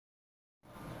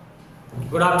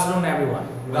Good afternoon, everyone.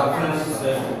 Good afternoon,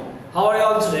 sir. How are you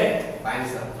all today? Fine,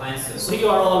 sir. Fine, sir. So you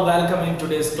are all welcome in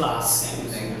today's class.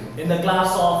 Thank you. In the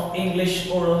class of English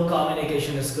oral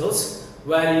communication skills,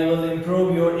 where you will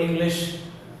improve your English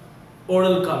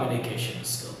oral communication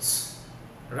skills.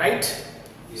 Right?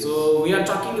 Yes. So we are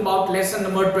talking about lesson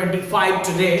number 25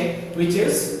 today, which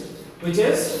is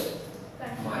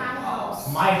My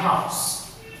house. my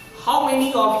house. How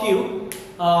many of you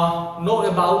know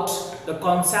about the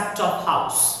concept of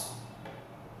house?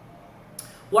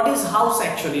 What is house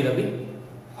actually, Ravi?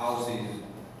 House is.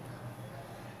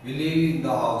 We live in the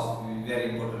house. Very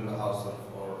important house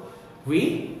for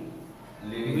We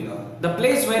live in the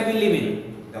place where we live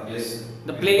in. the place.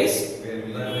 The place where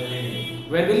we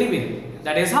live. where we live in.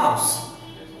 That is house.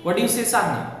 What do you say,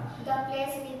 Sadhna? The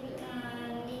place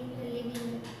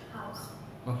living house.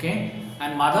 Okay.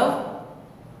 And mother?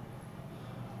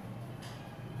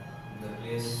 The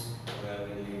place where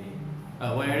we live in.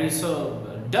 Why are you so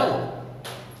dull?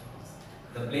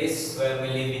 The place where we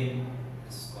live in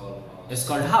is called house. It's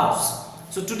called house.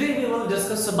 So today we will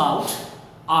discuss about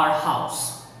our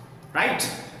house, right?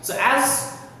 So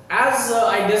as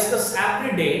I discuss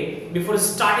every day before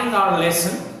starting our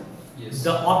lesson, Yes.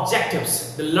 the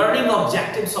objectives, the learning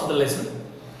objectives of the lesson,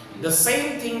 the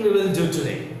same thing we will do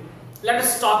today. Let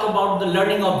us talk about the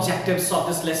learning objectives of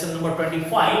this lesson number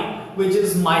 25, which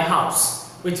is my house.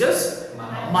 Which is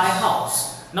my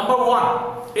house. Number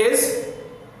 1 is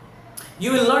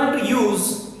you will learn to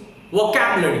use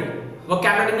vocabulary.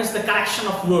 Vocabulary means the collection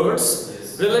of words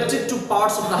Yes. related to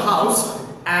parts of the house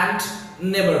and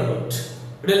neighborhood.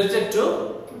 Related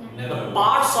to the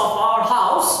parts of our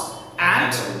house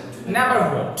and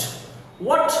neighborhood.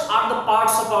 What are the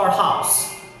parts of our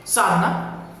house?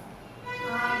 Sadhana?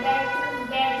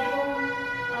 Bedroom,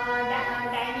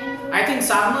 dining room. I think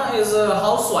Sadhana is a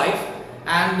housewife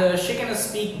and she can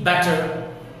speak better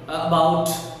about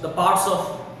the parts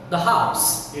of the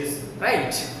house. Yes.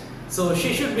 Right? So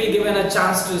she should be given a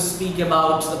chance to speak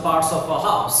about the parts of a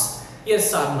house.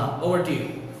 Yes, Sadhana, over to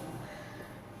you.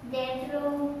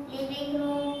 Bedroom, living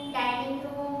room, dining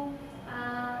room,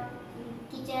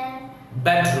 kitchen.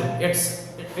 Bedroom. It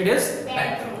is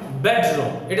Bedroom.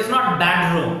 bedroom. It is not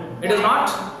bedroom. It is not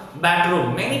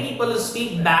bedroom. Many people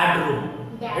speak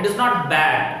bedroom. It is not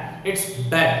bad. It's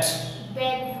bed.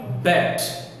 Bedroom. Bed.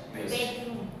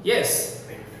 Bedroom. Yes.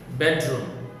 Bedroom.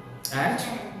 And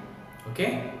Kitchen.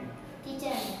 okay.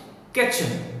 Kitchen. Kitchen.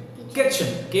 Kitchen.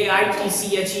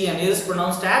 Kitchen is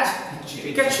pronounced as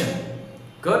kitchen.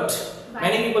 Good.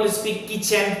 Many people speak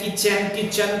kitchen. It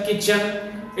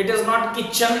is not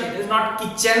kitchen. It is not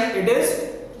kitchen. It is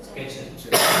Kitchen.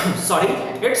 sorry.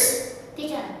 It's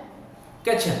Kitchen.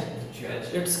 kitchen.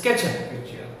 It's kitchen.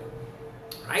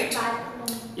 Right?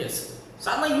 Bathroom. Yes.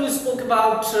 Sadhana, you spoke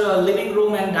about living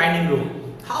room and dining room.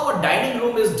 How a dining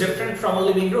room is different from a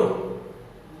living room?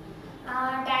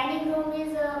 Dining room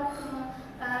is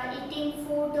eating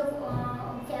food.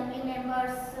 Family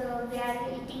members they are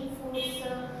eating foods.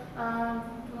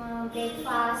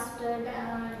 Breakfast.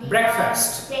 Dinner,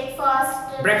 Breakfast.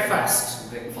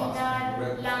 Breakfast. Dinner,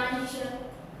 Breakfast. lunch.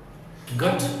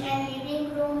 Good. And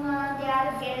living room they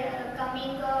are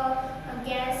coming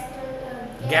guest.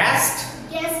 Guest?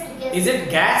 Guest. Is it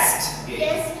guest?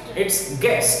 Guest. It's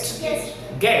guest. Guest.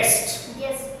 Guest.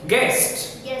 Guest.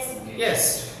 Guest. Guest.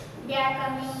 Yes. They are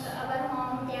coming our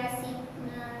home. They are sitting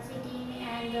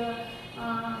and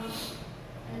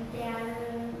they are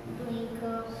doing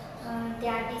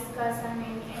their discussion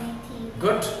and anything.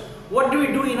 Good. What do we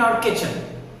do in our kitchen?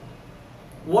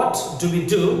 What do we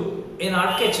do in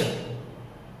our kitchen?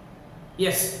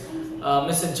 Yes,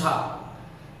 Mrs. Jha.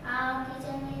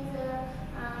 Kitchen is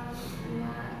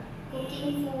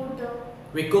cooking food.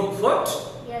 We cook food.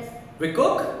 Yes. We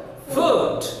cook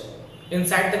food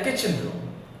inside the kitchen room.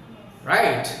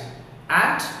 Right?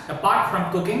 And apart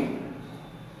from cooking,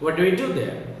 what do we do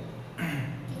there?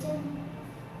 Kitchen.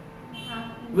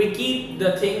 We keep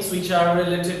the things which are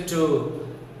related to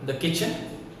the kitchen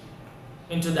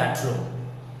into that room,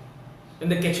 in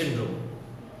the kitchen room.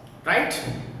 Right?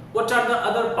 What are the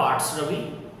other parts,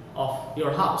 Ravi, of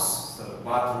your house? So,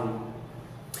 bathroom.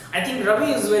 I think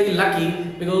Ravi is very lucky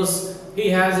because he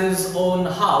has his own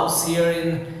house here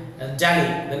in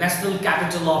Delhi, the national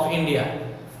capital of India.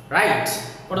 Right?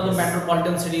 One of the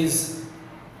metropolitan cities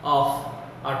of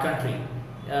our country.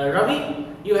 Ravi,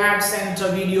 you had sent a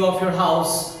video of your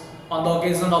house on the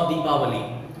occasion of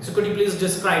Deepavali. So could you please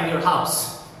describe your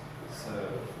house? So,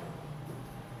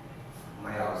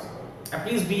 my house. And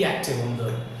please be active on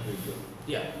the video.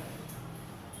 Yeah.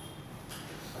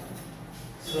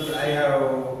 So I have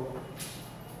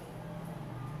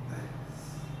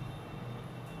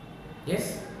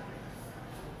Yes.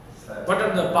 Sir. What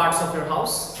are the parts of your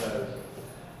house? Sir.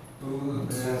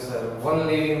 Sir. One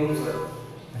living room, sir.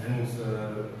 And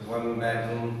one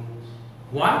bedroom.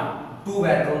 One Two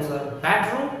bedrooms, sir.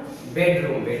 bedroom.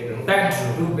 Bedroom. Bedroom.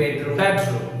 Two bedroom.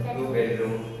 Bedroom. Two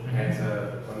bedroom. And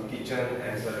sir, one kitchen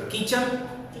and sir. Kitchen.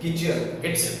 Kitchen.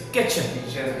 It's kitchen.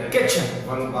 And Kitchen.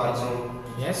 One bathroom.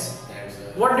 Yes. And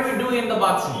sir. What do we do in the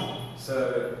bathroom?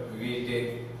 Sir, we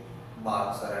take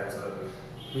bath, sir, and sir.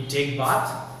 We take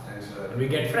bath And sir. and we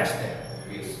get fresh there.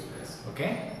 Yes. Yes.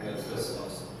 Okay. Yes, yes,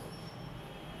 awesome.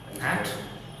 And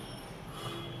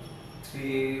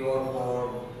three or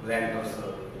four renters,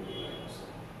 sir.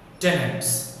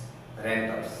 tenants.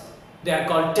 Renters. They are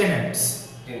called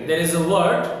tenants. Tenants. There is a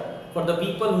word for the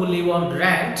people who live on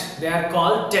rent. They are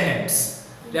called tenants.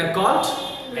 They are called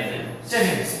Tenants.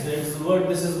 tenants. There is a word.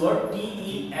 This is word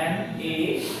Tenant.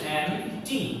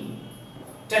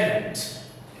 Tenant.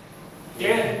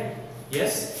 Clear?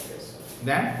 Yes. Yes.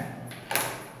 Then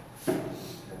And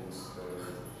sir.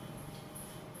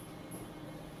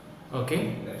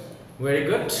 okay. Yes. Very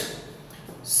good.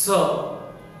 So,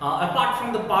 apart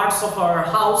from the parts of our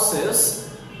houses,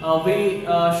 we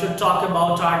should talk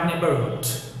about our neighborhood.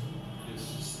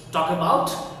 Talk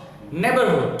about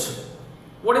neighborhood.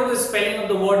 What is the spelling of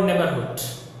the word neighborhood?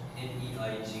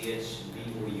 Neighbour.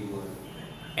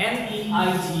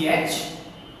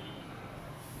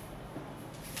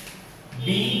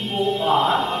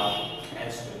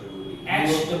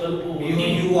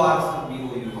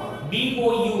 Neigh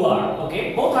Bour.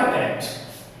 Okay, both are correct.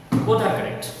 Both are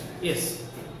correct. Yes.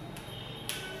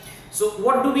 So,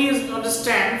 what do we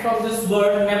understand from this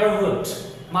word neighborhood,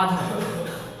 Madhav?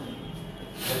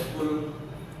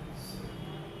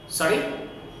 Sorry,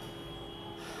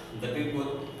 The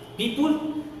people.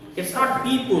 people. It's not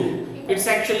people. It's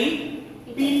actually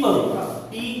people.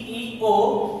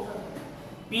 People.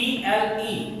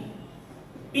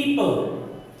 People.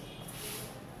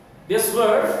 This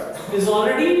word is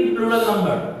already in plural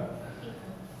number.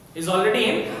 Is already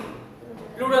in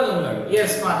plural number.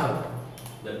 Yes, Madhav.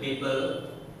 The people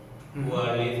who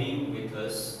are living with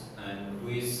us and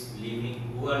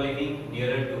who are living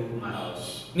nearer to my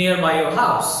house. Nearby your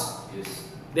house. Yes.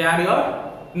 They are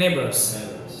your neighbors.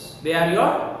 Neighbors. They are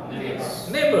your Neighbors.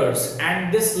 neighbors.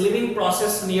 And this living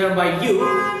process nearby you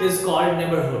is called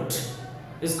neighborhood.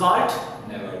 Is called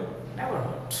Never.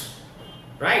 neighborhood.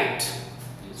 Right.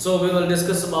 So we will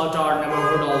discuss about our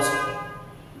neighborhood also.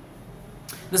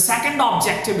 The second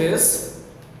objective is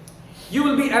you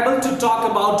will be able to talk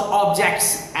about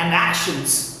objects and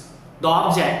actions. The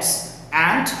objects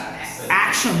and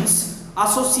actions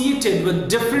associated with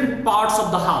different parts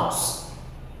of the house.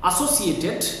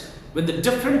 Associated with the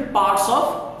different parts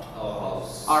of Our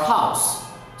house. our house.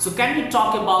 So can we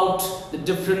talk about the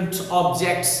different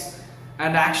objects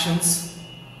and actions?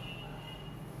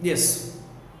 Yes.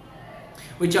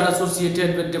 Which are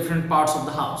associated with different parts of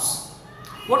the house.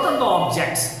 What are the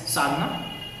objects, Sadhana?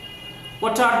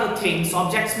 What are the things?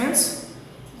 Objects means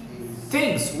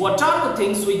things. What are the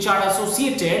things which are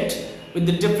associated with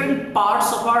the different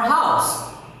parts of our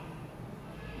house?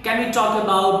 Can we talk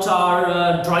about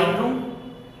our drawing room?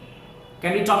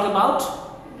 Can we talk about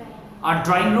our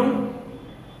drawing room?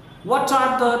 What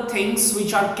are the things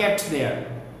which are kept there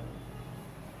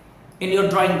in your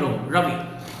drawing room, Ravi?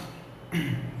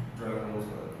 Drawing room,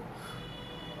 sir.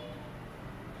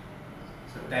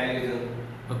 So television.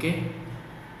 Okay. And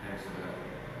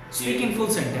Speak in full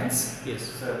sentence. Yes.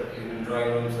 sir, in drawing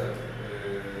room, sir.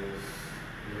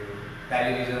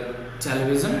 Television.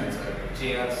 Television, And sir,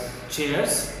 chairs.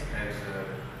 chairs. And sir,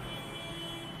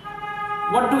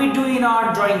 What do we do in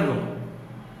our drawing room?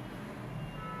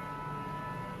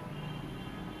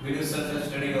 We do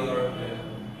self-study or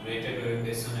rated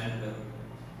education and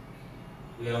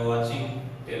we are watching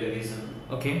television.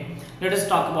 Okay. Let us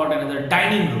talk about another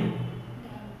dining room.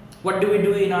 What do we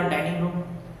do in our dining room?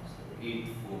 Eat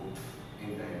food.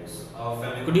 in the house. Our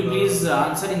family Could you member- please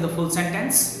answer in the full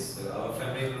sentence? Yes, our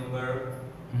family member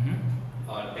Mhm.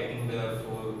 are taking their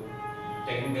food,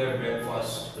 taking their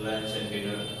breakfast, lunch and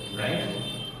dinner. Right.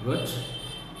 Good.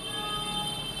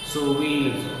 So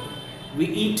we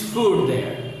eat food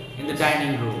there in the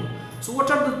dining room. So what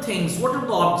are the things? What are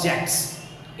the objects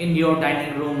in your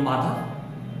dining room, Madhav?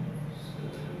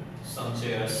 Some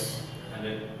chairs and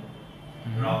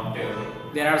a round table.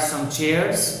 There are some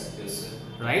chairs. Yes, sir.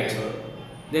 Right. Table.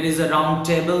 There is a round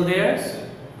table there, Yes, sir.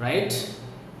 right?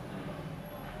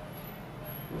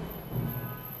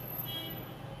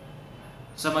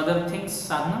 Some other things,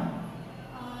 Sadhana?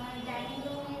 Dining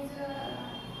room is a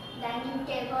dining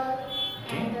table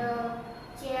Okay. and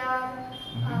chair.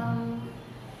 Mhm.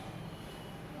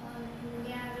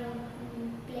 There are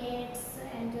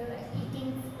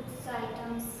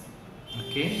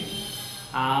Okay.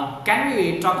 Can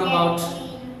we talk about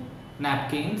napkin,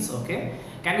 napkins? Okay.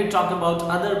 Can we talk about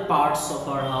other parts of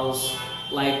our house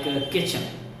like kitchen?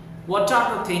 What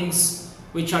are the things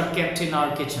which are kept in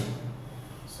our kitchen?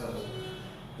 Sir,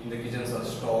 in the kitchen, sir,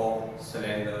 stove,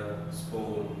 cylinder,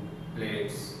 spoon,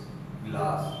 plates,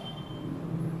 glass.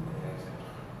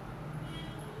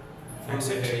 Food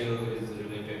material is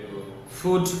related to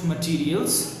Food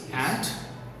materials and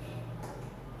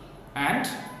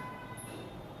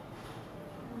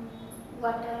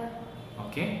water,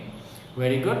 okay,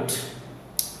 very good.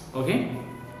 Okay,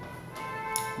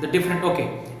 the different, okay,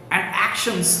 and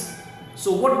actions.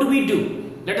 So what do we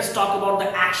do? Let us talk about the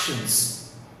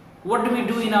actions. What do we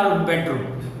do in our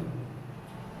bedroom?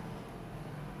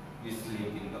 We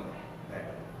sleep in the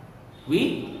bed.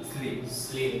 We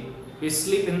Sleep.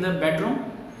 sleep in the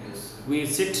bedroom. Yes. We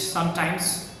sit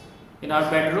sometimes in our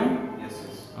bedroom. Yes.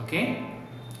 Okay,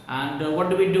 and what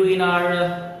do we do in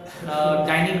our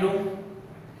dining room?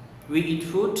 We eat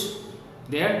food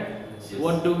there. Yes.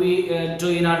 What do we do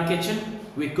in our kitchen?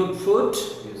 We cook food,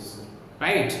 Yes.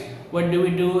 right? What do we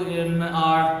do in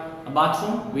our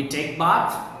bathroom? We take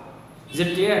bath. Is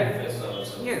it clear? yes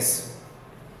also. Yes.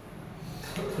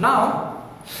 Now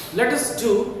let us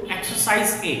do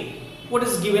exercise A. What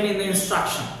is given in the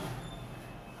instruction?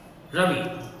 Ravi.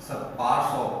 Sir,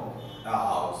 parts of a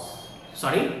house.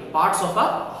 Sorry, parts of a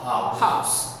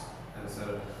house. And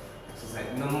sir, exercise.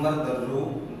 Number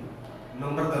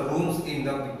the rooms in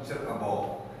the picture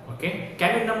above. Okay.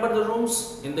 Can you number the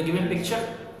rooms in the given picture?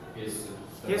 Yes, sir.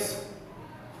 Sir, Yes.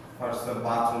 First the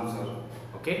bathroom, sir.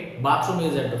 Okay. Bathroom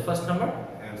is at the first number.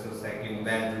 And so second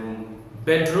bedroom.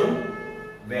 Bedroom,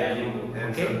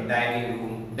 And Okay. so dining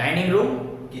room. dining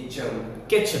room, Kitchen.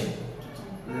 kitchen,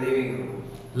 Living room.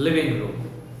 living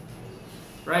room.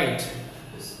 Right.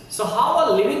 Yes. So how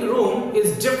a living room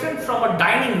is different from a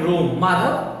dining room,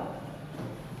 Madhav?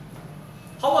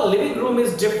 How a living room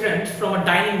is different from a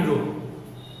dining room?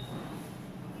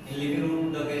 In living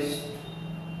room, the guest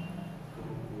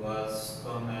was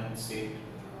come and sit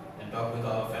and talk with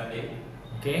our family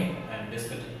Okay. and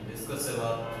discuss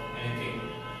about anything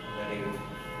that they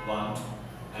want.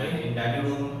 And Okay. in dining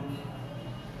room,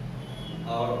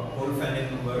 our whole family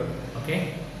member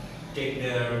Okay. take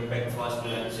their breakfast,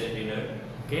 lunch, and dinner.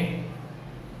 Okay.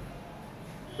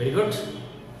 Very good.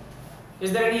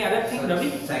 Is there any other thing, Sir, Ravi?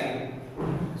 Second.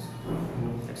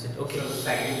 That's it. Okay. So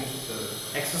second, sir,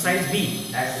 Exercise B.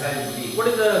 exercise B. What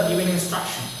is the given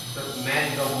instruction? So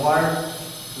match the word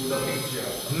to the picture.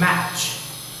 Match.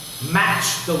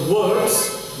 Match the words.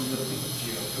 To the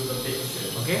picture. To the picture.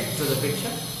 Okay. To the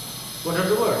picture. What are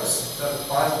the words? So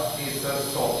first is the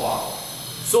sofa.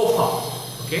 Sofa.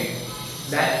 Okay.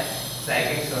 Then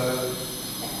second, sir,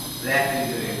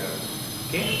 refrigerator.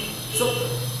 Okay. So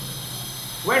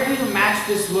where do you match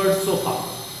this word sofa?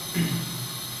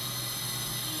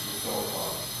 Sofa.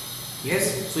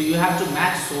 Yes. So you have to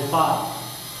match sofa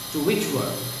to which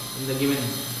word in the given?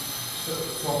 So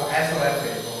sofa.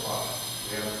 S-O-F-A. Sofa.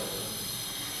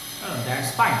 Yeah. Oh,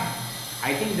 that's fine.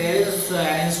 I think there is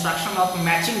an instruction of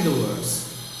matching the words.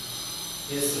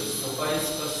 Yes, sir. Sofa is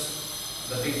first.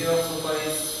 The picture of sofa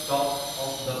is top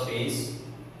of the page,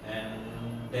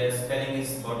 and their spelling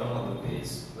is bottom of the page.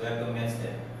 We have to match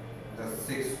them. The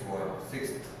sixth word.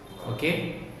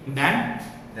 Okay. Then.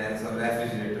 Then the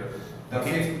refrigerator. The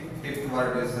Okay. fifth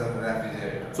word is the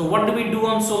refrigerator. So what do we do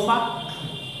on sofa?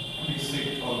 We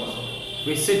sit on the sofa.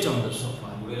 We sit on the sofa.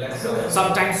 Relax ourselves.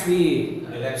 Sometimes we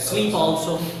Relax sleep ourselves.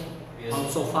 also Yes. on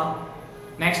sofa.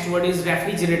 Next word is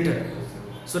refrigerator.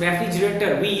 So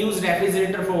refrigerator, we use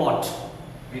refrigerator for what?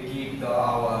 We keep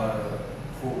our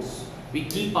foods. We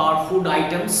keep our food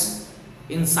items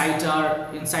inside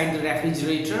the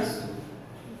refrigerator.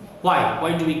 Why?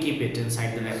 Why do we keep it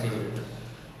inside the refrigerator?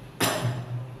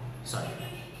 Sorry.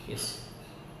 Yes.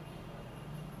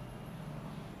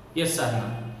 Yes,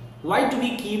 Sarna. Why do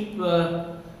we keep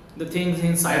the things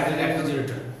inside the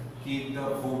refrigerator? Keep the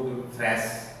food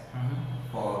fresh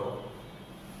for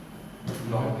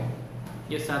long time.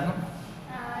 Yes, Sarna.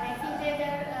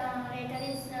 refrigerator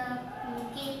is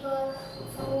keep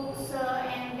fruits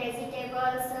and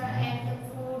vegetables and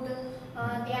food.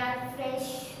 They are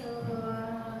fresh.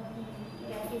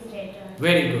 Refrigerator.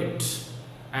 Very good.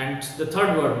 And the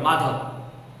third word, Madhav.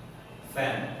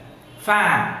 Fan.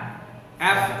 Fan.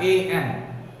 F-A-N.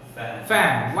 Fan.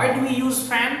 Fan. Why do we use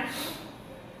fan?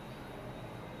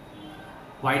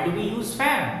 Why do we use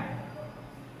fan?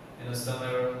 In the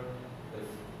summer,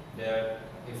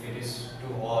 if it is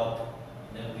too hot,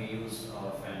 then we use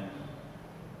our fan.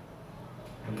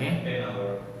 To Okay. maintain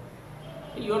our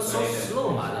You are so Very slow,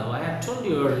 good. Madhav. I have told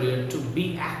you earlier to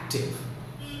be active.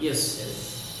 Yes.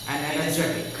 Yes. And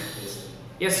energetic. Yes, sir.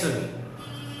 Yes, Ravi.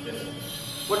 Yes, sir.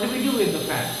 What do we do with the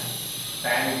fan?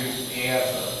 Fan gives air,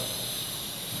 sir.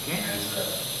 Okay. And sir.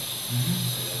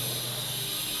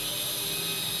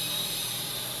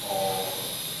 Or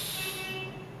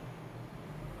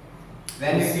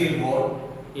when you feel hot,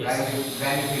 Yes.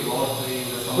 when you feel hot, so in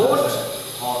the summer, Hot. sir,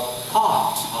 hot,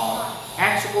 Hot. hot,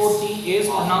 H-O-T is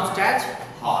Hot. pronounced as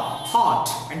hot.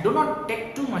 hot. And do not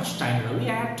take too much time, Ravi.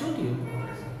 I have told you.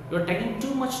 You are taking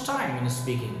too much time in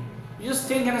speaking. You just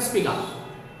think and speak up.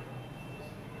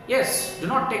 Yes, do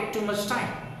not take too much time.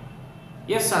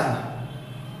 Yes, Sadhana.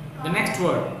 The next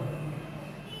word.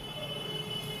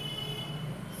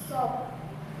 Soap.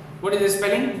 What is the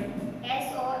spelling?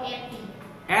 S-O-A-P.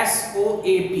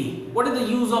 S-O-A-P. What is the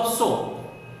use of soap?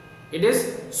 It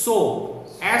is soap.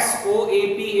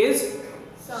 S-O-A-P is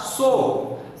Soap.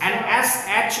 soap. And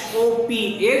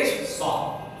S-H-O-P is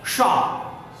Shop.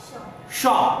 shop. Shop.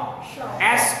 Shop. Shop.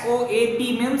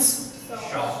 S-O-A-P means Soap.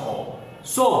 Shop.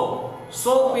 soap.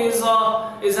 Soap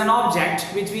is an object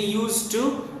which we use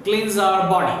to cleanse our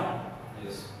body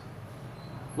Yes.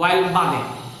 while bathing.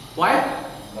 While?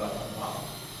 But,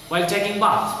 While taking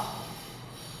bath.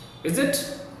 Is it?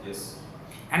 yes.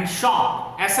 And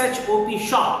shop, S-H-O-P,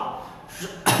 shop.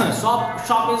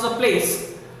 Shop is a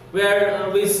place where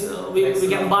we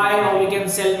can buy or we can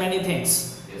sell many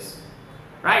things. Yes.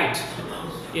 Right?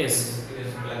 Yes. It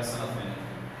is collection of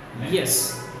many.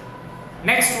 Yes.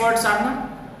 Next word, Sadhana.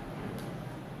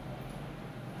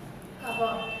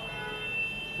 Cupboard.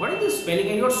 What is the spelling?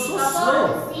 And you're so slow.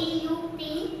 Cupboard.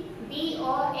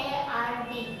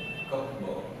 C-U-P-B-O-A-R-D.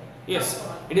 Cupboard. Yes,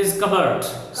 it is cupboard.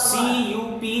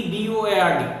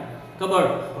 C-U-P-B-O-A-R-D. Cupboard.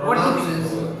 What do we?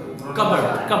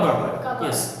 Cupboard. Cupboard. Cupboard.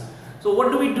 Yes. So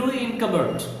what do we do in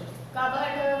cupboard?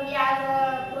 Cupboard, we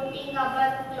are putting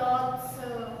our clothes.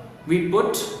 We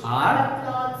put our. Our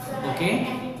clothes. Okay.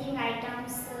 Anything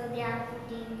items they are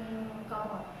putting in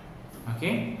cupboard.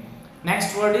 Okay.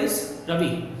 Next word is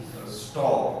Ravi.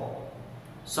 Stove.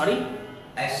 Sorry.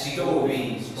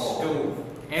 S-T-O-V. Stove.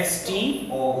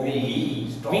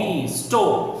 S-T-V-E. Stove.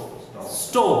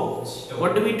 Stove. Stove.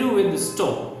 What do we do with the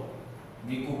stove?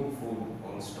 We cook food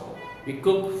on stove. We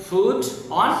cook food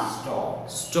on Stove.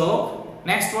 stove.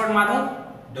 Next word, mother.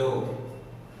 Door.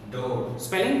 Door.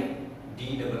 Spelling?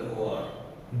 D-O-O-R.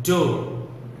 Door.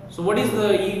 So what is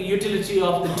the utility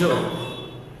of the door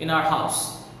in our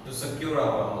house? To secure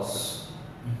our house.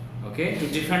 Okay, to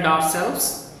defend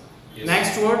ourselves. Yes.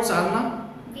 Next word, Sadhana.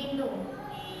 Window.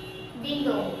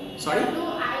 Window. Sorry?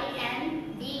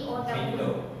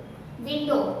 W-I-N-D-O-W.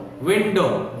 Window.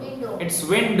 Window. Window. It's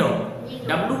window. Window.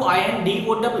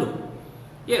 W-I-N-D-O-W.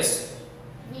 Yes.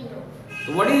 Window.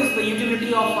 So what is the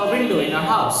utility of a window in our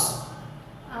house?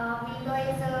 Window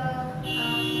is our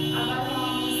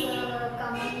home is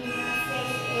coming in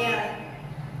fresh air.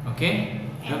 Okay.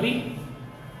 Ravi?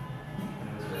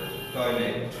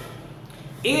 Toilet.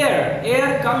 Air.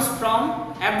 Air comes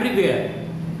from everywhere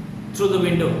through the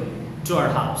window to our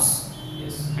house.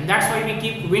 Yes. And that's why we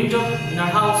keep window in our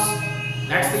house.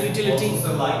 That's the utility. Also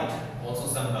sunlight. Also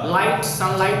sunlight. Light,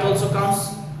 sunlight also comes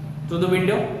through the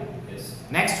window. Yes.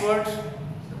 Next word.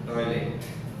 Toilet.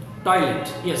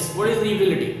 Toilet. Yes. What is the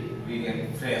utility? We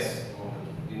get fresh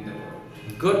in the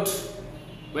toilet. Good.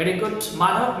 Very good.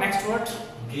 Madhav, next word.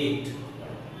 Gate.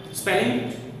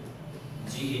 Spelling.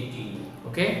 G-A-T.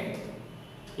 Okay.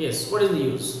 Yes. What is the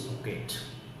use of gate?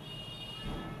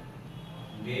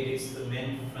 Gate is the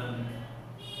main front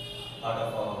part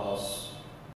of our house.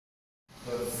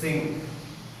 Sink.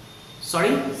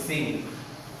 Sorry. Sink.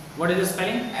 What is the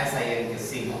spelling? S-I-N-K.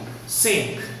 Sink.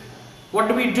 Sink. What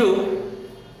do we do?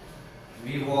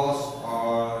 We wash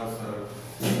our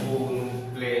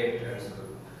spoon, plate,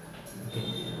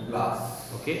 and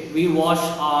glass. Okay. We wash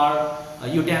our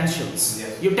utensils.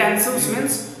 Yes. Utensils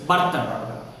means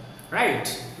bartan.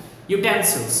 Right.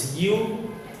 Utensils.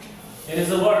 It is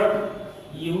the word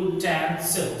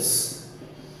utensils.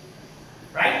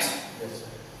 Right? Yes.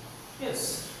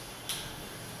 Yes.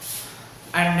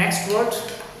 And next word.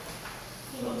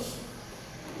 Finish.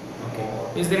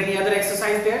 Okay. Is there any other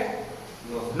exercise there?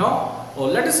 No. No? Oh,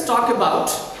 let us talk about.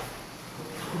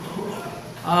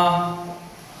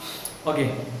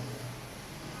 Okay.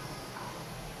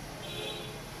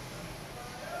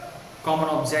 Common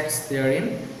objects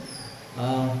therein.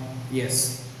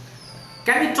 Yes.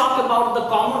 Can we talk about the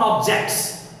common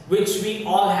objects which we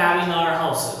all have in our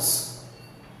houses?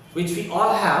 Which we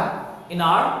all have in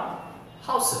our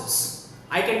houses.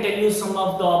 I can tell you some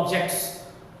of the objects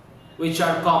which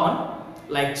are common,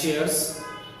 like chairs,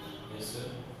 Yes, sir.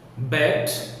 bed,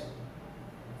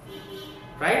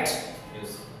 right?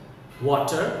 Yes.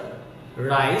 Water,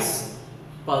 rice,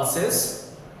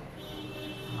 pulses,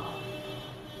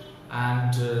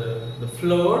 and the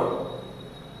flour,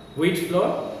 wheat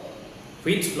flour,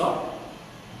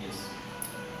 Yes.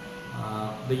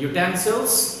 the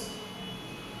utensils,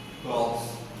 clothes,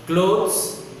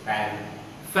 clothes, fan,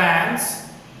 fans.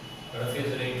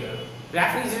 Refrigerator.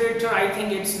 I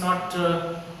think it's not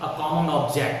a common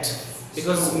object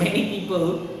because many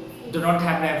people do not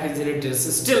have refrigerators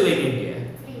still in India,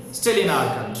 Freeze. still in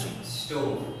our country.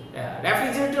 Stove. Yeah,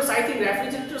 refrigerators. I think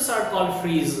refrigerators are called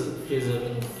freeze.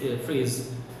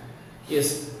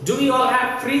 Yes. Do we all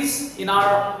have freeze in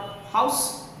our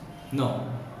house? No,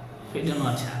 we do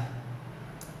not have.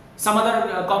 Some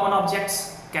other common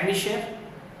objects can we share?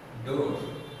 Door.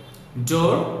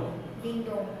 Door,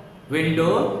 Window.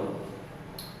 window,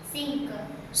 Sink.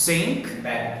 sink,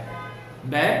 Bed.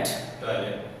 bed,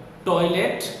 Toilet.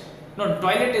 toilet. No,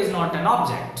 toilet is not an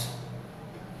object.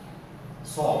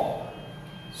 soap,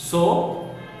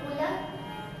 Soap, Cooler.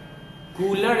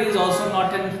 cooler is also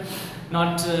not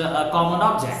a common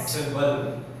object.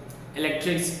 Symbol.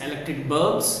 Electric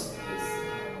bulbs. Yes.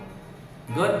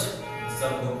 Good.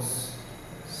 Some books.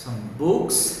 Some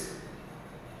books.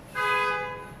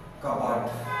 cupboard,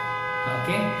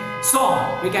 Okay. So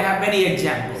on. We can have many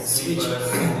examples. Which,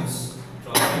 Slippers. Shoes.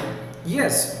 Trolley.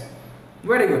 yes.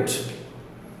 Very good.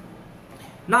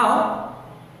 Now,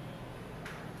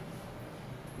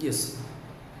 yes.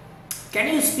 Can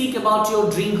you speak about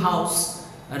your dream house,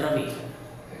 Ravi?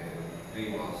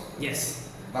 dream house, Yes.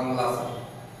 bungalow, sir.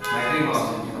 My dream house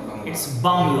is a bungalow. It's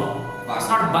bungalow. It's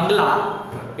not bungalow.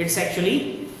 It's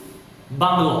actually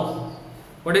bungalow.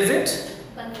 What is it?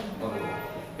 Bungalow.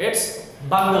 It's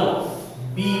bungalow.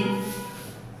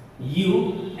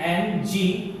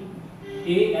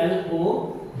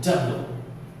 B-U-N-G-A-L-O-W.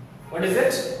 What is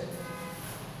it?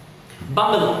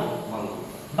 Bungalow. Bungalow.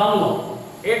 Bungalow.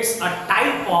 It's a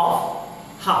type of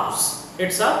house.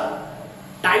 It's a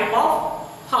type of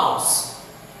house.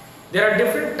 There are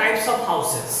different types of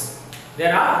houses.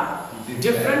 There are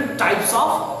different types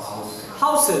of house,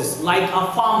 houses, like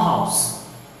a farmhouse.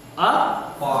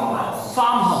 A farmhouse,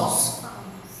 farmhouse.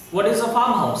 What is a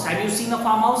farmhouse? Have you seen a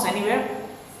farmhouse anywhere?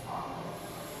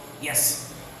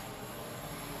 Yes.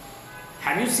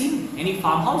 Have you seen any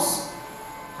farmhouse?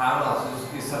 farmhouse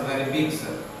is a very big,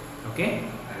 sir. Okay.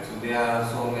 And so there are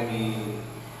so many,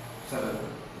 sir,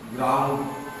 ground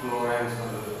floor and sir,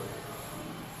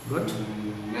 Good.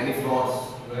 many floors.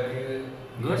 Where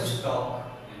we Good. stock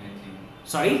anything.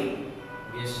 Sorry?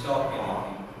 We stock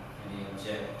anything. Any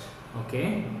object.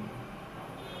 Okay.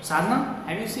 Sadhana,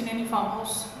 have you seen any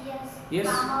farmhouse? Yes. Yes.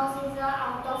 Farmhouse is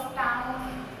out of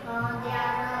town. They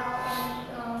are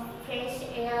on fresh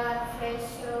air, fresh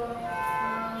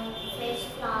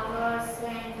flowers,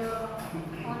 and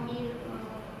only.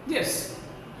 Yes.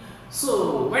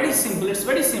 So, very simple. It's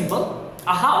very simple.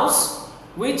 A house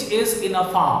which is in a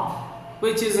farm.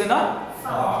 Which is in a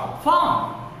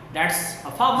farm. That's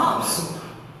a farmhouse.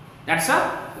 That's a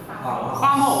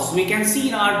farmhouse. We can see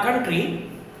in our country,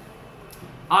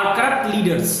 our corrupt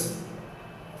leaders,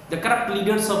 the corrupt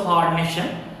leaders of our nation,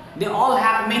 they all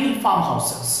have many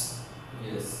farmhouses.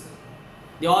 Yes.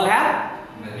 They all have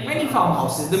many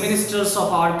farmhouses. The ministers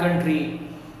of our country,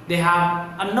 they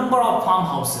have a number of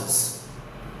farmhouses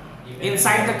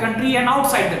inside the country and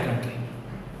outside the country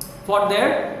for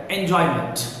their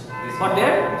enjoyment. For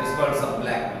their, This called some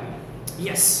black money.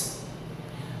 yes.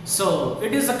 So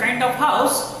it is a kind of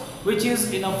house which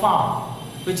is in a farm,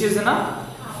 which is in a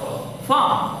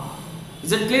farm.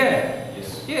 Is it clear?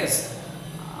 Yes. Yes.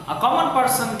 A common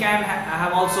person can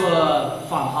have also a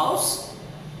farmhouse,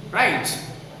 right?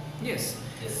 Yes.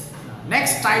 Yes.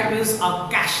 Next type is a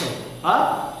castle.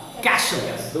 A castle.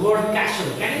 Yes. The word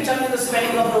castle. Can you tell me the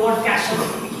spelling of the word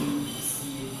castle?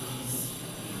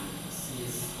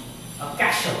 A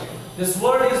castle. This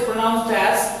word is pronounced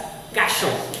as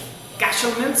castle.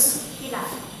 Castle means Kila.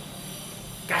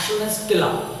 castle means killa.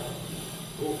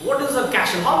 What is a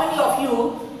castle? How many of you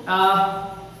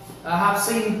have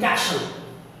seen castle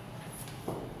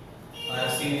I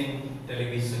have seen in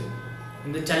television.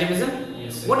 in the television?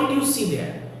 Yes. Sir. What did you see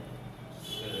there?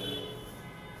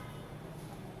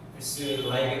 It's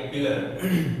like a pillar.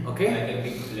 Okay. Like a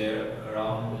big pillar,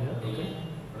 round, Okay.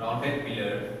 rounded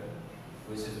pillar,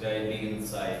 which is very big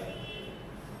inside.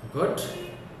 Good.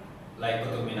 Like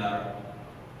Qutub Minar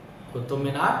Qutub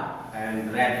Minar,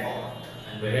 And red fort,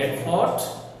 and Red Fort,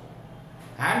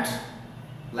 and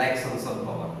like Sansad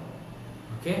Bhavan.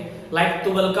 okay, like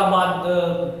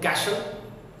Tughalqabad castle.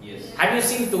 Yes. Have you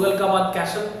seen Tughalqabad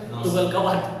castle? No.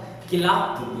 Tughalqabad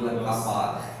Killa?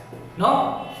 Tughlaqabad.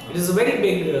 No, it is a very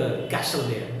big castle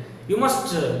there. You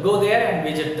must go there and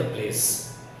visit the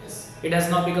place. Yes. It has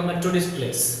now become a tourist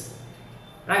place,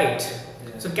 right?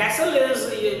 Yeah. So castle is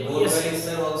Golgar yes. is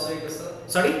there also, sir?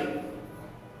 Sorry,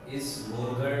 Is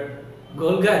Golgar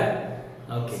Golgar.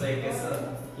 also, Okay.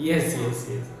 sir? Yes, yes,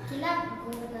 yes. Kila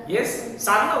Golgar. Yes,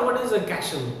 Sarna, what is a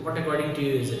castle? What according to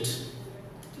you is it?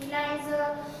 Kila is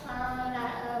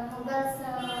Mughals.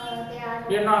 They are.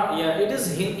 We are not. Yeah, it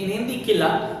is in Hindi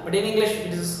killa, but in English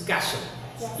it is castle.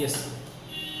 Yes. Yes.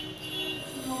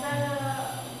 Mughal.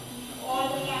 All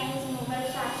the time is Mughal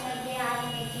Shashak. They are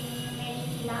making many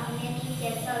kila, many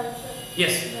castles.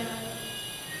 Yes.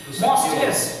 To Most secure-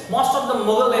 yes, most of the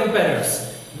Mughal emperors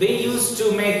they used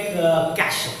to make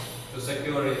castle. To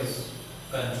secure his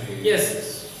country.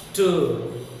 Yes,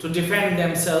 to defend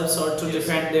themselves or to Yes.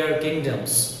 defend their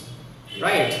kingdoms,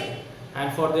 right?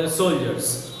 And for their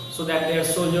soldiers, so that their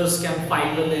soldiers can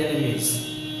fight with the enemies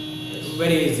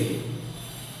very easily.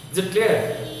 Is it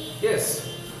clear? Yes.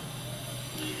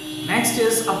 Next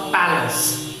is a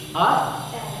palace. A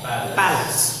Palace.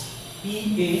 palace.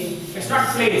 P-A. It's not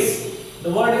place. The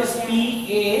word is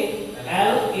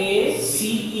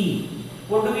P-A-L-A-C-E.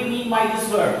 What do we mean by this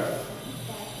word?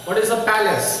 What is a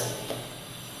palace?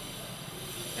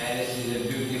 Palace is a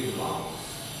beautiful house.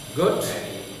 Good.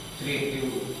 Very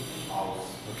creative house.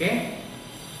 Okay.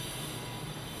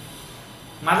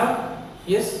 Madam?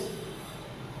 Yes?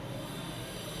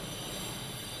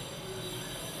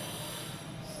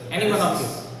 So Any one of palace you?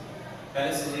 is-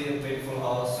 Palace is a beautiful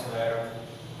house where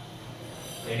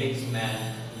ladies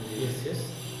man. Yes, yes.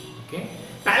 Okay.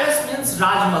 Palace means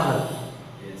Raj Mahal.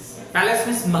 Yes. Palace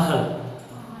means Mahal.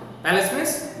 Palace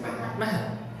means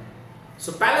Mahal.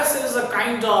 So palace is a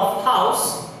kind of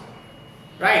house,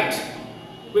 right,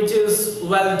 which is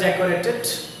well decorated,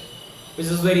 which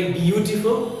is very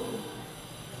beautiful,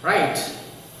 right?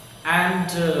 And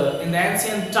in the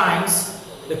ancient times,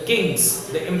 the kings,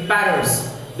 the emperors,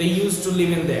 they used to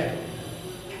live in there.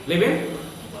 Live in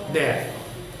there,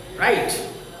 right?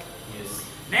 Yes.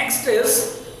 Next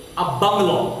is a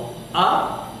bungalow.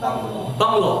 A Bungalow.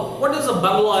 bungalow. What is a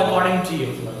bungalow according to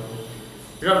you?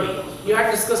 Ravi, you had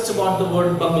discussed about the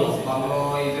word bungalow.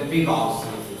 Bungalow is a big house.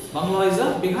 Bungalow is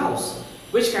a big house.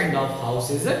 Which kind of house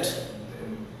is it?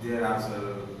 There are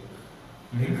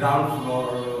the ground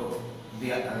floor, the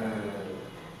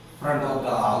front of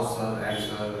the house,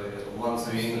 and one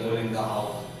swimming pool in the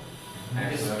house. And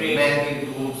It is sprayed. many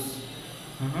rooms.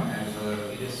 Mhm. And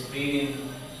It is spread in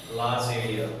large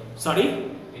area. Sorry?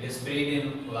 It is spread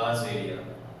in large area.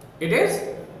 It is?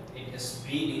 It is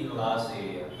spread in large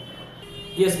area.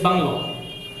 Yes, bungalow.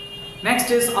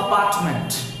 Next is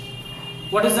apartment.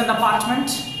 What is an apartment?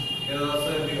 There is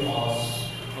also a big house.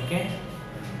 Okay.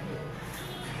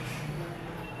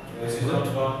 This is on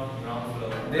ground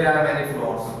floor. there are many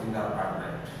floors in the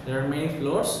apartment. There are many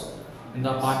floors in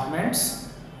the apartments.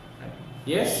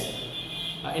 Yes.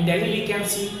 In Delhi we can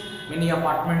see many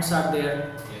apartments are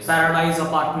there. Yes. Paradise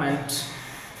apartment,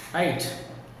 right?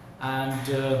 And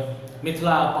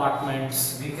Mithila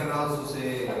apartments. We can also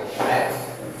say flats.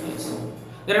 Yes.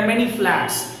 There are many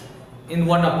flats in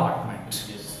one apartment,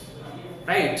 Yes.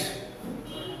 right?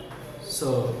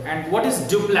 So, and what is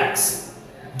duplex?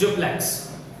 Duplex.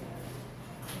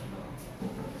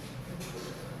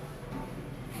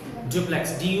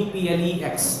 Duplex.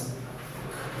 D-U-P-L-E-X.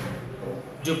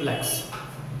 Duplex.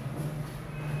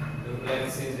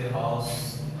 Duplex is a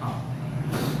house Huh.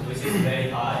 which is very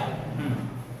high.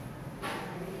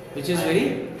 Which is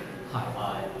very high.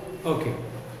 High. Okay.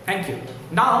 Thank you.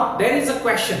 Now there is a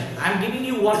question. I am giving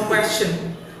you one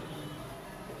question.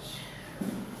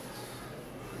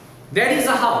 There is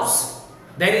a house.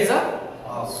 There is a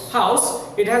house.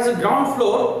 It has a ground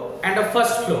floor and a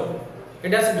first floor.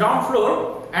 It has a ground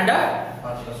floor and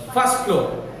a first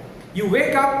floor. You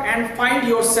wake up and find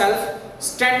yourself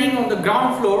standing on the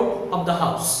ground floor of the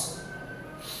house.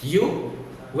 You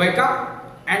wake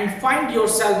up and find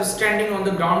yourself standing on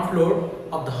the ground floor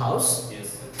of the house.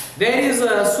 Yes. There is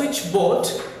a switchboard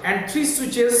and 3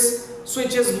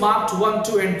 switches marked 1,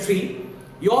 2 and 3.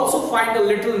 You also find a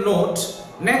little note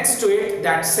next to it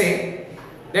that say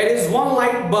there is one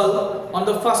light bulb on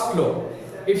the first floor.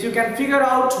 If you can figure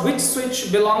out which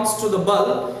switch belongs to the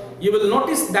bulb, you will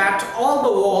notice that all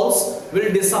the walls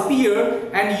will disappear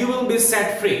and you will be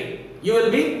set free. You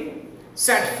will be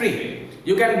set free.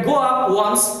 You can go up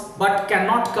once but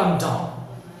cannot come down.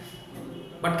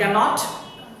 But cannot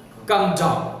come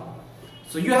down.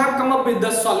 So you have come up with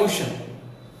the solution.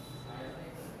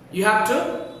 You have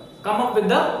to come up with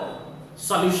the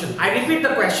solution. I repeat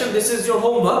the question. This is your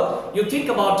homework. You think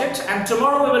about it and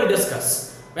tomorrow we will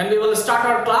discuss. When we will start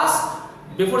our class,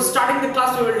 before starting the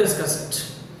class we will discuss it.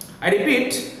 I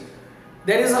repeat,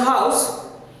 There is a house.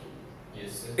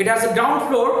 Yes, sir. It has a ground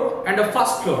floor and a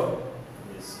first floor.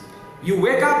 Yes, sir. You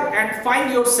wake up and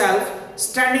find yourself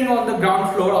standing on the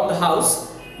ground floor of the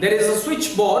house. There is a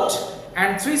switchboard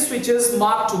and 3 switches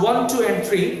marked 1, 2 and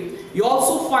 3. You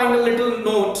also find a little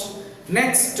note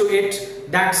next to it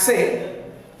that say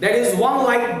there is one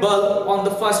light bulb on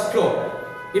the first floor.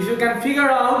 If you can figure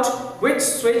out which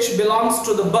switch belongs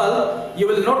to the bulb, you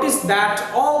will notice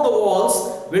that all the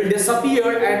walls will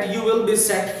disappear and you will be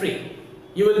set free.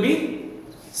 You will be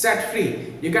set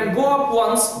free. You can go up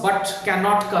once but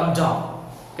cannot come down.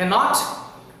 Cannot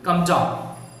come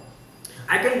down.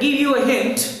 I can give you a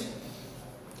hint.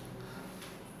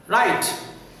 Right.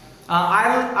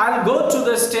 I'll go to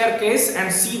the staircase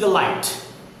and see the light.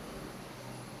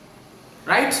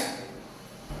 Right?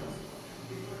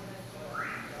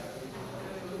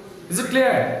 Is it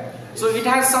clear? So it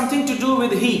has something to do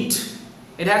with heat.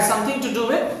 It has something to do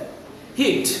with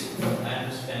heat. I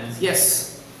understand.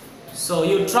 Yes. So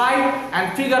you try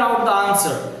and figure out the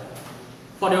answer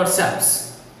for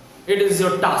yourselves. It is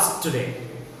your task today.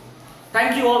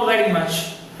 Thank you all very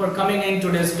much for coming in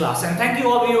today's class, and thank you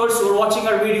all viewers who are watching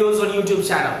our videos on YouTube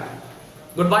channel.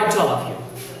 Goodbye to all of you.